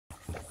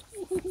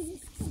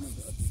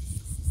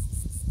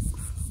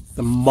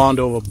The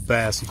Mondo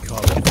bass, he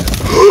caught it.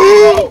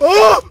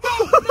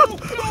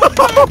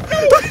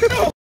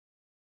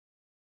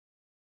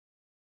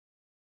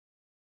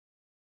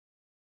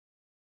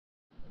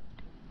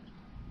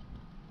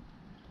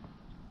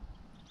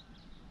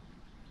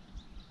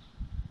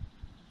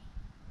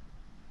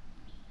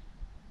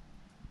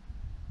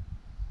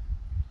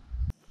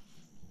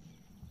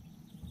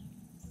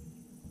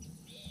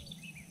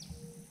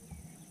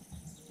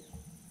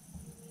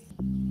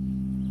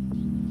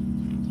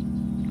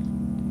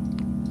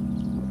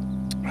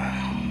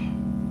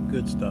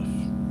 Good stuff.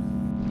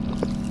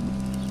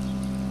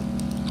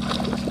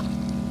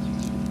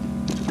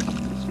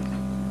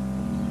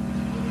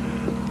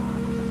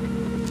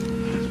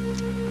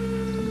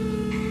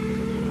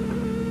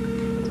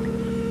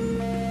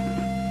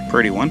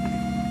 Pretty one.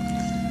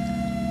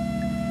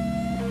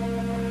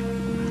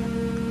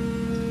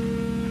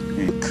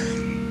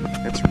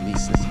 Let's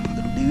release this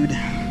little dude.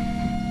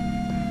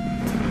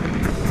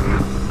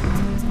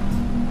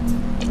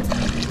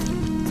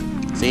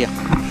 See ya.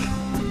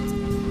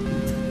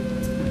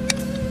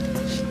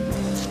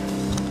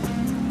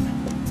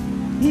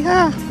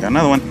 Yeah, got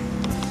another one.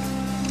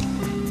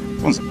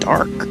 This one's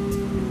dark.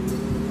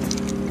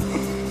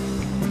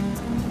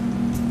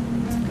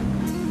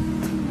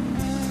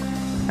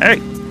 Hey.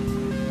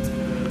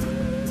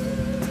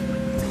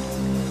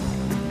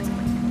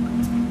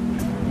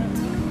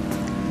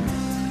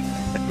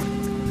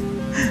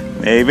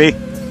 Maybe.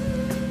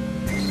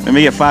 Let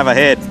me get 5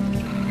 ahead.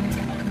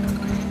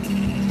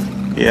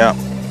 Yeah.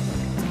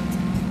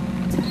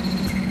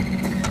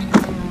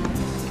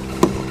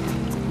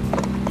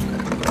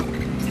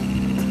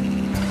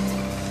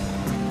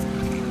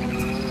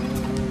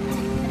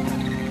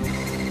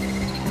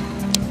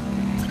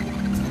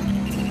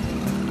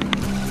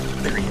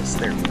 There he is.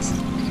 There he is.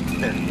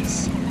 There he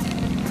is.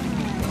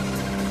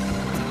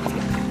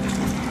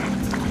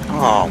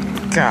 Oh,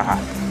 God.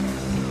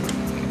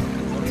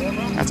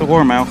 That's a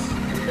warmouth.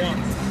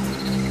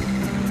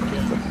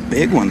 It's a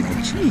big one, though.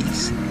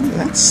 Jeez. Look at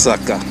that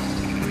sucker.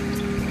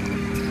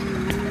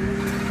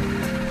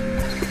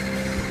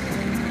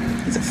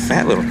 He's a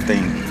fat little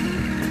thing.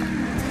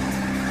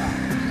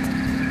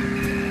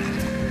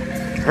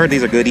 I heard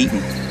these are good eating.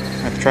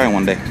 I have to try it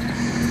one day.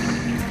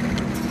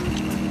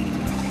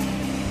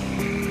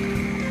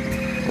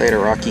 Later,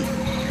 Rocky.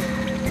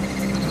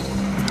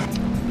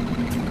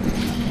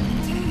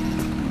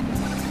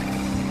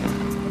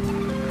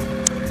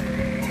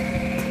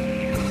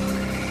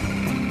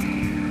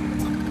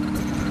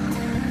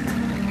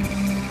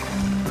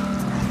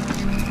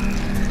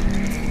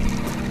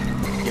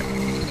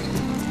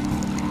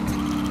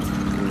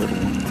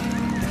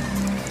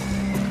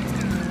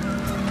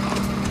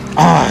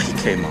 Ah, he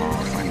came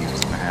off. I knew it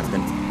was gonna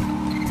happen.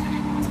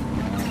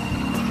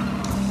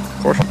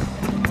 Of course.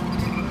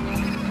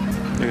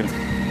 Look at him.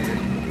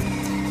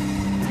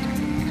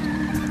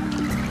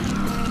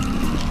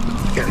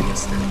 There he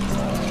is. There he is.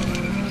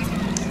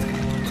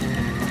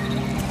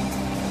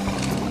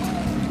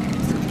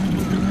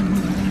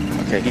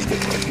 Okay, he's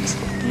good.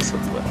 He's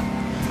hooked well.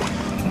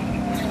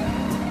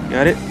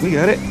 Got it. We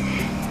got it.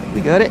 We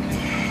got it.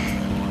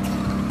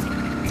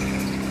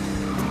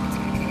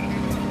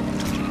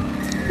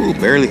 Ooh,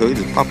 barely hooked.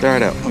 He just popped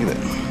right out. Look at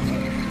that.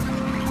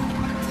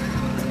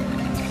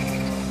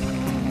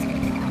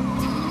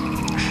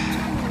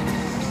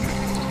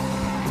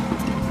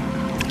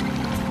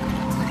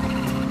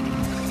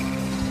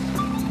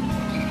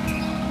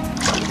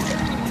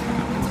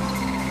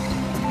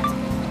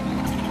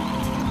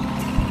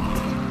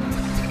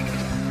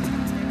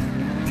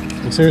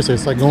 Seriously,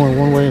 it's like going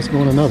one way, it's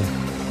going another.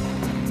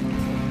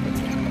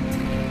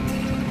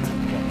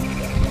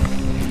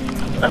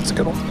 That's a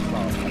good one.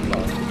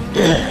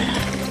 Yeah.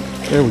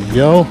 There we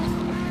go.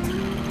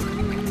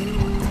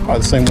 Probably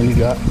the same one you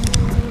got.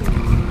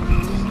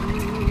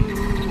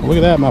 Well, look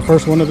at that, my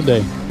first one of the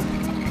day.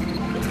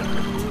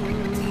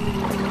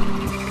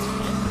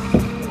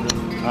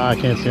 I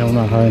can't see, I'm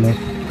not high enough.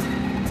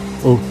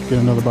 Oh, get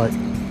another bite.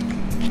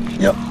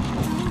 Yep,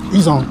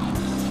 he's on.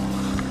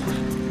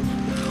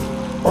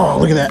 Oh,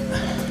 look at that.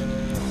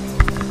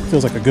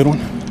 Feels like a good one.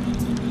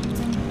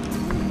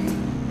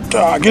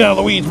 Ah, get out of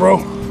the weeds, bro.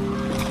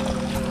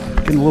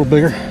 Getting a little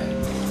bigger.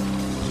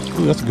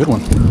 Ooh, that's a good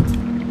one.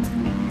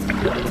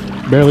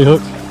 Barely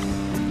hooked.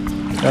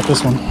 Got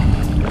this one.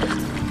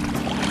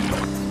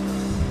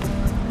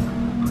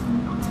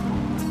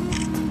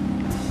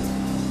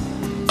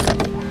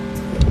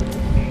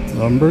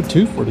 Number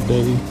 2 for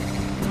today.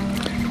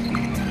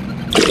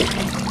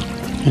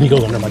 And he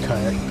goes under my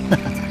kayak.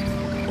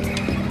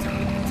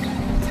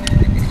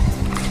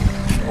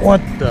 What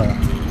the?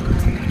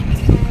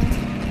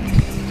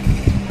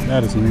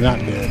 That is not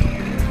good.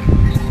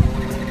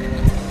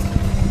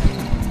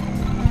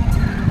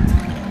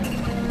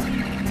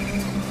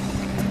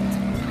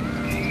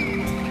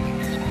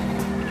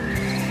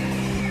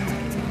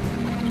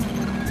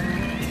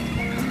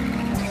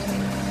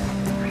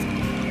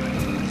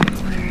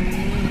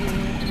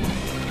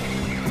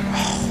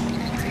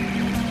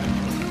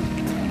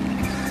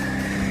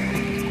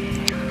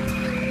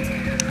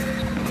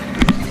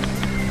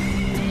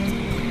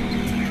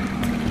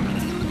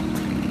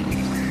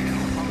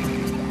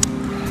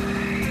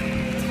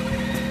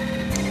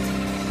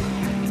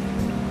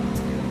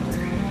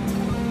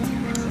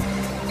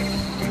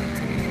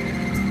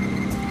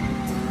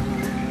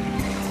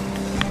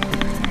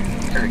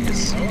 There he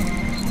is. Stay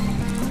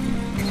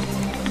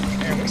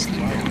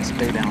down,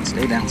 stay down,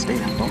 stay down, stay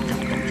down. Don't jump,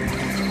 don't jump.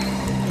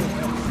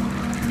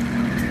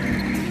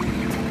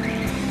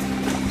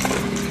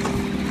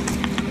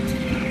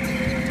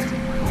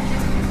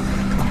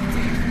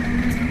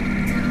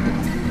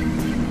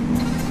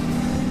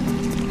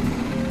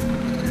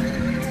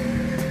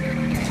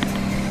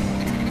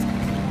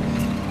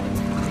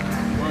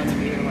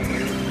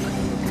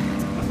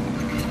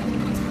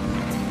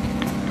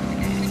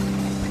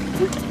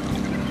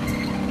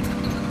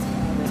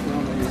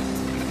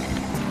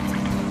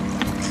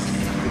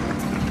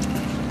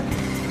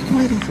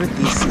 Waiting for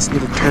this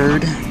little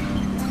turd.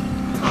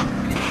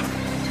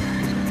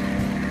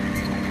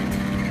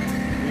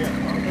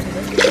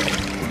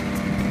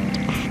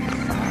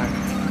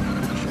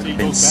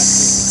 Been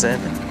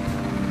 7.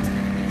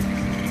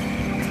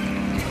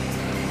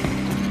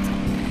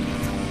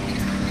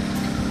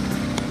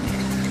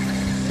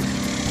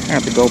 I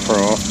got the GoPro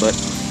off, but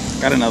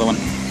got another one.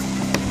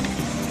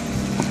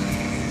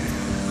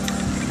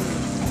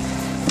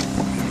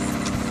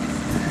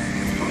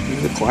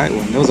 The quiet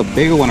one. There was a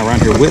bigger one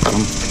around here with him.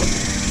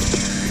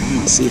 I'm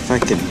gonna see if I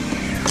can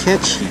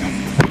catch him.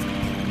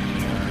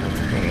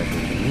 Whatever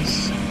it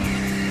is.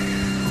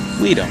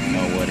 We don't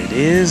know what it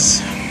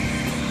is.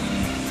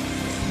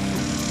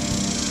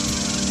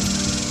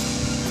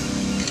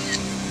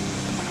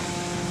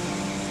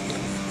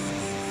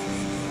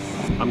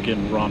 I'm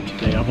getting romped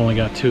today. I've only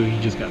got 2. He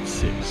just got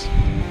 6.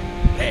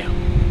 Damn.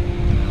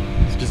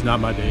 It's just not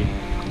my day.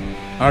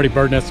 I already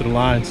bird nested a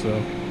line,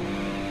 so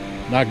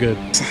not good.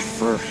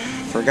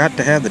 Forgot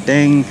to have the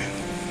dang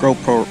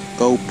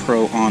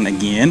GoPro on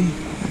again.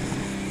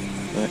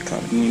 But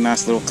caught me a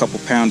nice little couple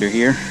pounder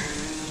here.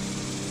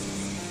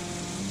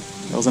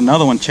 There was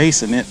another one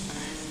chasing it.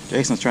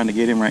 Jason's trying to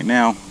get him right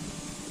now.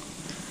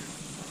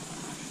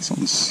 This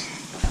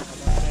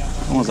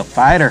one's a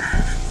fighter.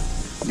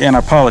 Again, I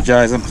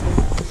apologize. I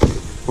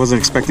wasn't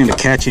expecting to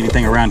catch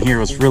anything around here.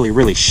 It was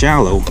really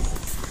shallow.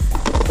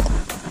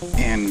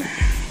 And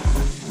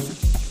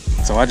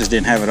so I just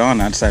didn't have it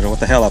on. I decided, what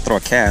the hell, I'll throw a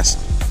cast.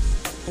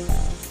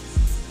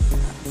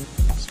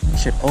 So we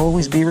should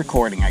always be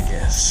recording, I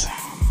guess.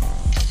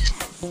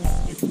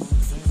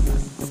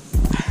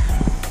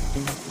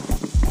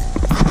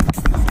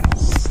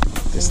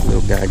 This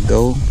little guy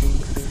go.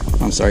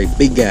 I'm sorry,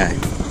 big guy.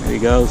 There he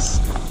goes.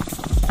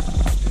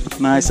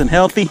 Nice and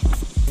healthy.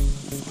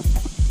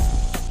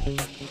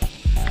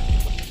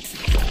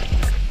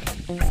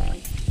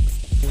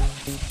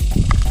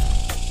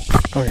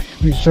 Okay,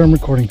 make sure I'm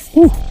recording.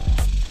 Woo!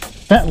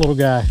 Fat little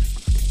guy.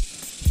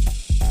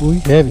 Ooh,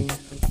 he's heavy.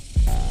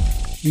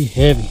 He's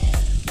heavy.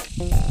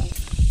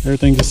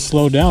 Everything just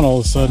slowed down all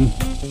of a sudden.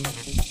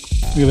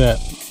 Look at that.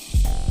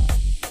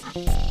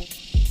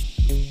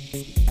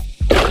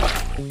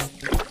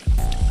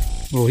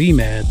 Oh, he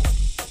mad.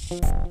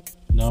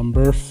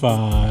 Number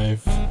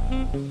 5.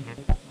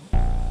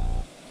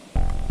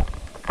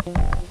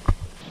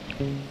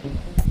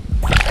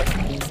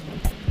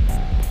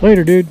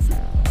 Later, dude.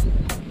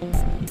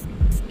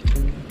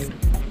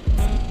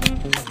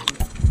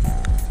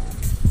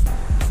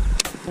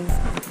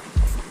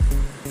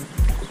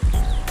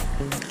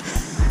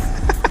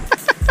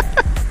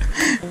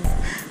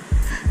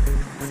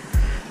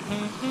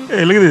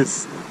 Hey, look at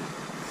this.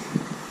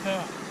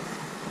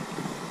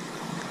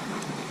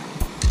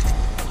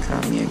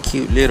 Caught me a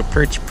cute little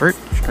perch,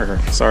 or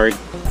sorry,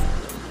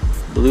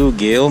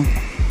 bluegill,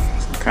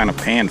 some kind of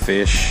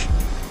panfish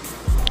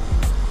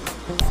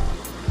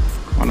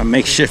on a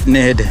makeshift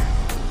Ned.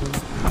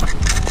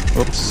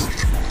 Oops.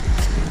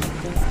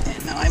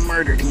 And now I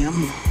murdered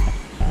him.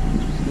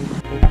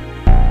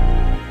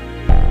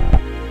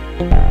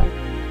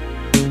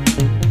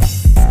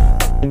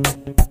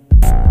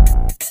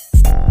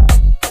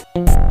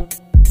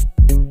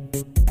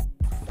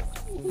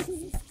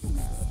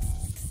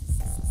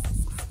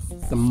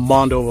 The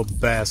mondo of a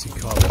bass, he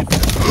called it.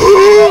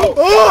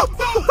 Oh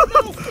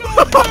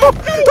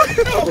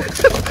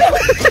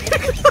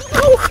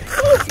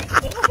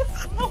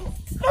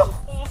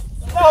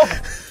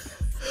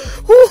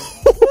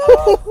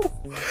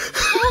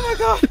my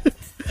god!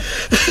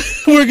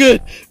 We're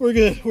good. We're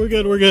good. We're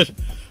good. We're good.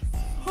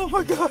 Oh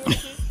my god!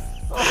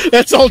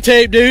 That's all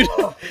tape, dude.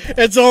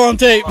 That's all on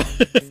tape.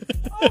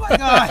 Oh my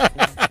god!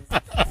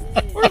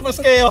 Where's my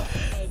scale?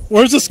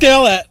 Where's the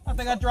scale at? I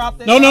think I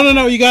dropped it. No.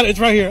 You got it. It's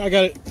right here. I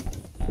got it.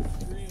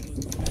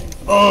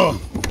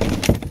 Oh.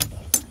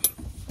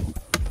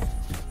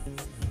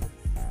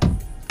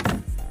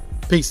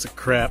 Piece of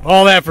crap.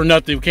 All that for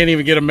nothing. We can't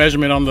even get a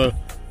measurement on the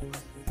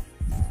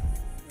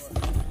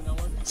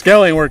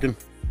scale. Ain't working.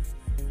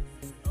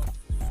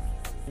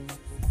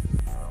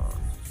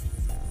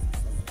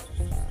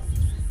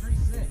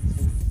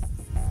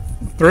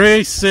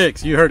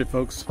 3.6. You heard it,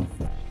 folks.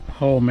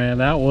 Oh man,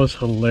 that was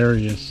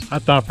hilarious. I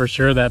thought for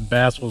sure that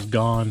bass was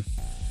gone.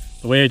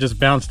 The way it just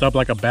bounced up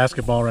like a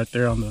basketball right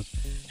there on the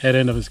head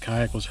end of his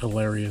kayak was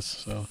hilarious.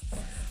 So,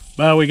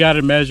 but we got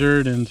it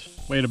measured and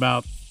weighed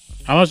about,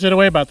 how much did it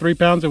weigh? About 3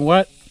 pounds and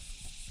what?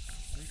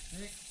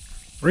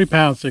 3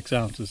 pounds 6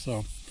 ounces.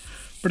 So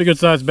Pretty good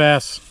sized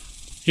bass.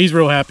 He's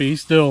real happy.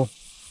 He's still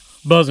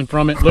buzzing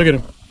from it. Look at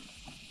him.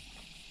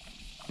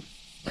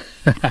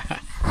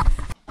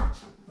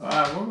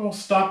 Alright, we're going to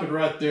stop it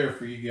right there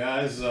for you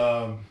guys.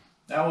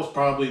 That was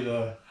probably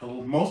the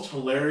most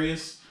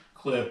hilarious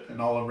clip in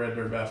all of Red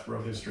Dirt Bass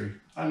Pro history.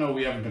 I know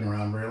we haven't been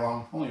around very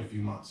long, only a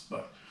few months,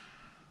 but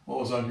what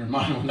was on your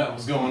mind when that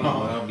was going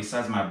on? Well,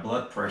 besides my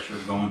blood pressure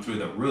going through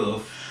the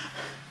roof,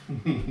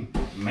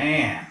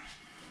 man.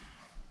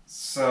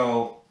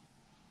 So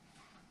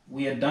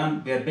we had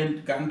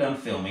gotten done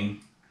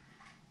filming,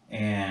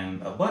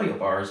 and a buddy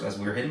of ours, as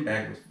we were heading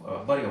back, a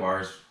buddy of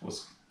ours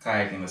was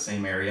kayaking the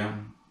same area,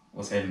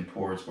 was heading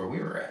towards where we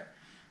were at.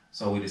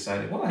 So we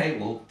decided, well, hey,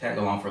 we'll tag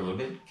along for a little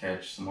bit,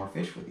 catch some more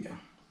fish with you.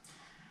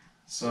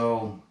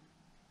 So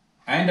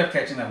I ended up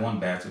catching that one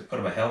bass. We put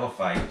up a hell of a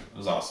fight. It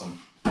was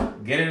awesome.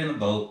 Get it in the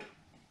boat.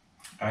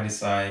 I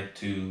decide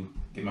to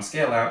get my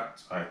scale out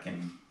so I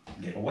can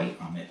get a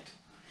weight on it.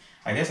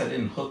 I guess I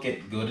didn't hook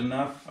it good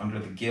enough under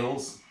the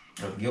gills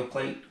or the gill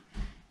plate,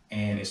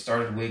 and it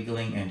started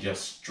wiggling and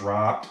just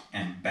dropped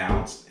and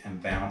bounced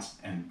and bounced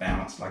and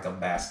bounced like a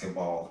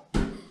basketball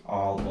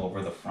all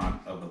over the front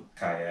of the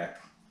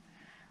kayak.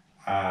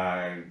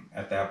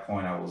 At that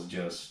point, I was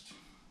just,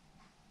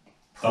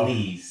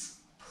 please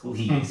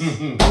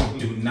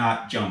do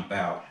not jump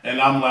out.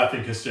 And I'm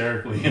laughing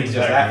hysterically. He's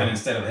just laughing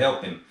instead of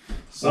helping.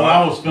 So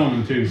I was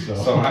filming too.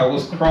 So I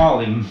was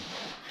crawling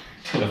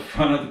to the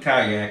front of the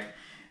kayak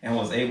and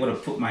was able to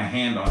put my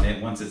hand on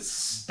it. Once it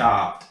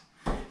stopped,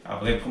 I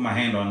was able to put my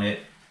hand on it,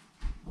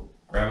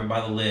 grab it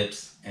by the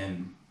lips,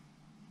 and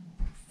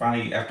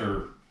finally,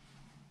 after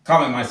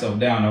calming myself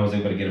down, I was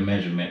able to get a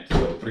measurement.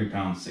 So 3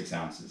 pounds, 6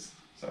 ounces.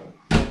 So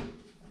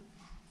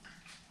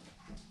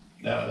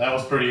that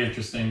was pretty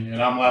interesting,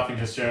 and I'm laughing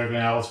hysterically.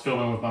 I was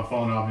filming with my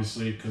phone,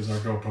 obviously, because our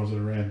GoPros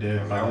had ran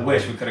dead. I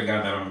wish we could have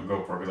gotten that on the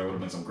GoPro, because that would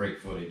have been some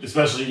great footage.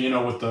 Especially, you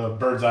know, with the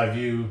bird's eye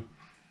view,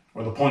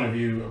 or the point of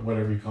view, or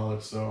whatever you call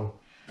it. So,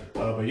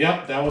 but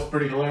yep, that was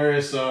pretty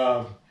hilarious.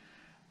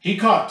 He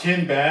caught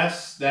 10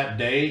 bass that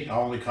day. I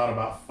only caught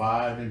about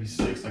 5, maybe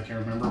 6, I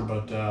can't remember,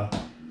 but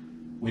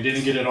we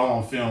didn't get it all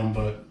on film.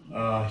 But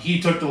he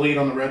took the lead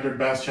on the Red Dirt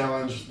Bass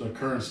Challenge. The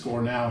current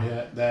score now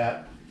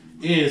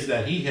is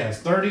that he has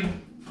 30,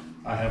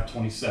 I have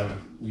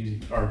 27. We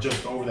are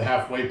just over the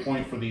halfway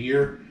point for the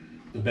year.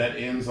 The bet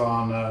ends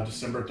on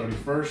December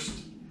 31st,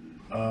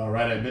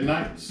 right at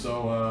midnight.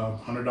 So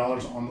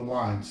 $100 on the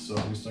line. So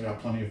we still got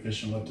plenty of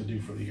fishing left to do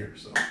for the year.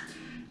 So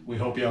we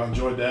hope y'all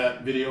enjoyed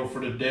that video for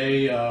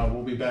today.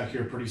 We'll be back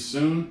here pretty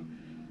soon.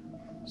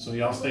 So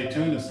y'all stay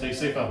tuned and stay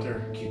safe out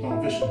there. Keep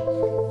on fishing.